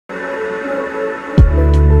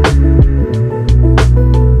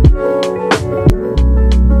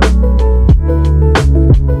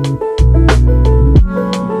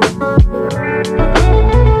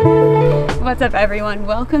everyone,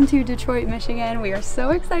 welcome to Detroit, Michigan. We are so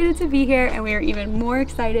excited to be here, and we are even more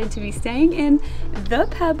excited to be staying in the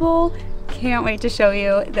Pebble. Can't wait to show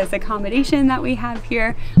you this accommodation that we have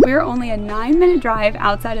here. We are only a 9-minute drive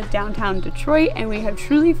outside of downtown Detroit, and we have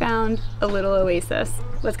truly found a little oasis.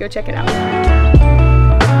 Let's go check it out.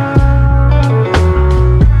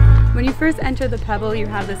 When you first enter the Pebble, you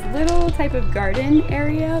have this little type of garden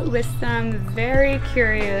area with some very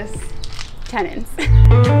curious tenants.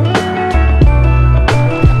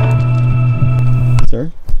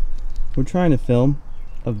 Sir, we're trying to film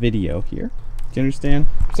a video here. Do you understand?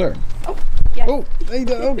 Sir. Oh, yes. Oh,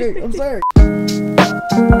 okay, I'm sorry.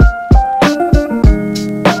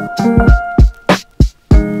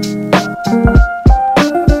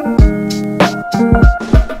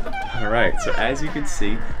 Alright, so as you can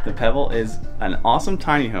see, the Pebble is an awesome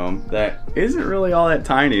tiny home that isn't really all that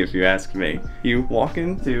tiny if you ask me. You walk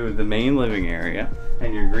into the main living area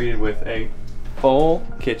and you're greeted with a full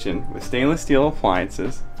kitchen with stainless steel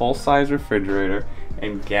appliances, full-size refrigerator,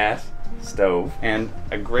 and gas stove, and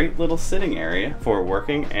a great little sitting area for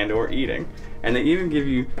working and or eating. And they even give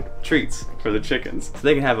you treats for the chickens, so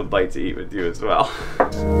they can have a bite to eat with you as well.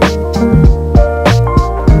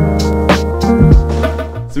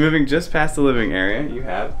 So moving just past the living area, you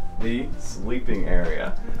have the sleeping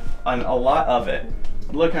area. On a lot of it,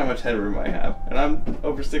 look how much headroom I have, and I'm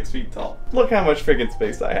over 6 feet tall. Look how much freaking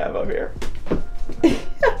space I have up here.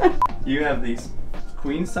 You have these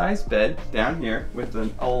queen-size bed down here with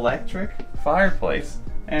an electric fireplace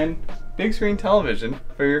and big screen television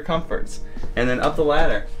for your comforts. And then up the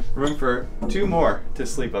ladder, room for 2 more to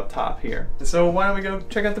sleep up top here. So why don't we go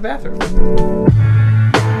check out the bathroom?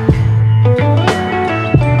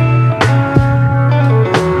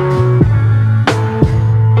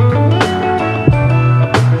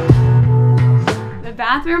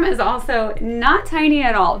 Bathroom is also not tiny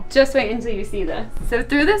at all. Just wait until you see this. So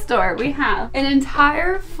through this door, we have an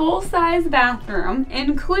entire full-size bathroom,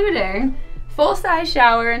 including full-size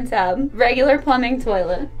shower and tub, regular plumbing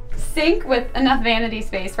toilet, sink with enough vanity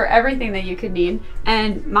space for everything that you could need,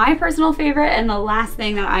 and my personal favorite and the last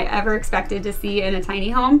thing that I ever expected to see in a tiny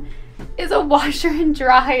home is a washer and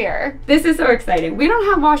dryer. This is so exciting. We don't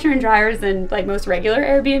have washer and dryers in like most regular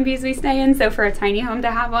Airbnbs we stay in, so for a tiny home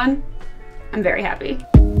to have one, I'm very happy.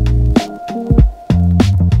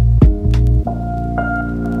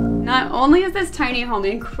 Not only is this tiny home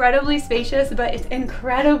incredibly spacious, but it's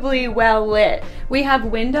incredibly well lit. We have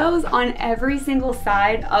windows on every single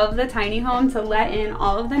side of the tiny home to let in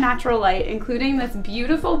all of the natural light, including this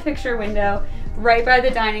beautiful picture window right by the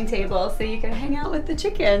dining table so you can hang out with the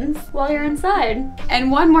chickens while you're inside. And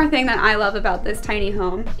one more thing that I love about this tiny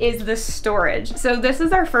home is the storage. So this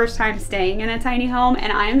is our first time staying in a tiny home,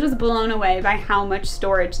 and I am just blown away by how much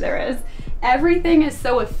storage there is. Everything is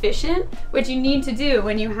so efficient, which you need to do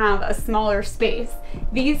when you have a smaller space.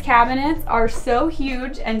 These cabinets are so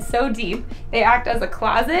huge and so deep, they act as a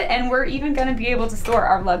closet, and we're even gonna be able to store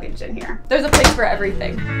our luggage in here. There's a place for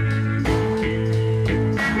everything.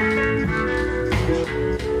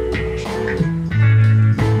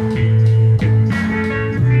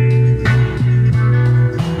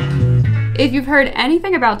 If you've heard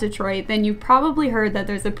anything about Detroit, then you've probably heard that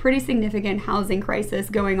there's a pretty significant housing crisis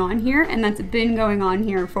going on here, and that's been going on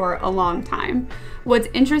here for a long time. What's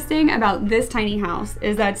interesting about this tiny house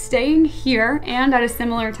is that staying here and at a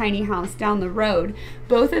similar tiny house down the road,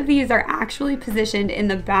 both of these are actually positioned in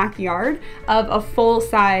the backyard of a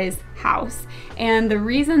full-size house. And the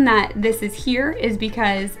reason that this is here is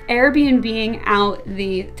because Airbnb-ing out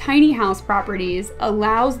the tiny house properties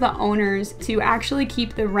allows the owners to actually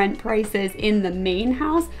keep the rent prices in the main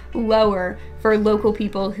house lower for local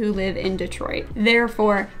people who live in Detroit,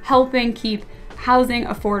 therefore helping keep housing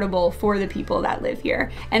affordable for the people that live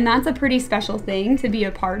here. And that's a pretty special thing to be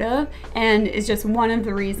a part of, and is just one of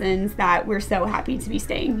the reasons that we're so happy to be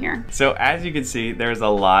staying here. So as you can see, there's a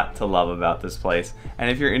lot to love about this place. And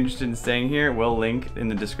if you're interested in staying here, we'll link in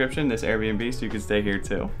the description this Airbnb so you can stay here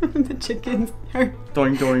too. The chickens are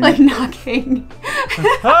doing, doing. Like knocking.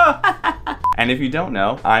 And if you don't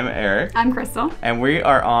know, I'm Eric. I'm Krystal. And we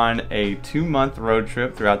are on a 2-month road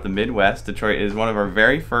trip throughout the Midwest. Detroit is one of our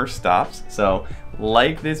very first stops. So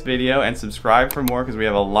like this video and subscribe for more, because we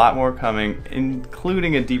have a lot more coming,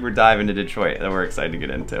 including a deeper dive into Detroit that we're excited to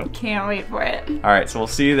get into. Can't wait for it. All right, so we'll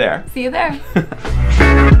see you there. See you there.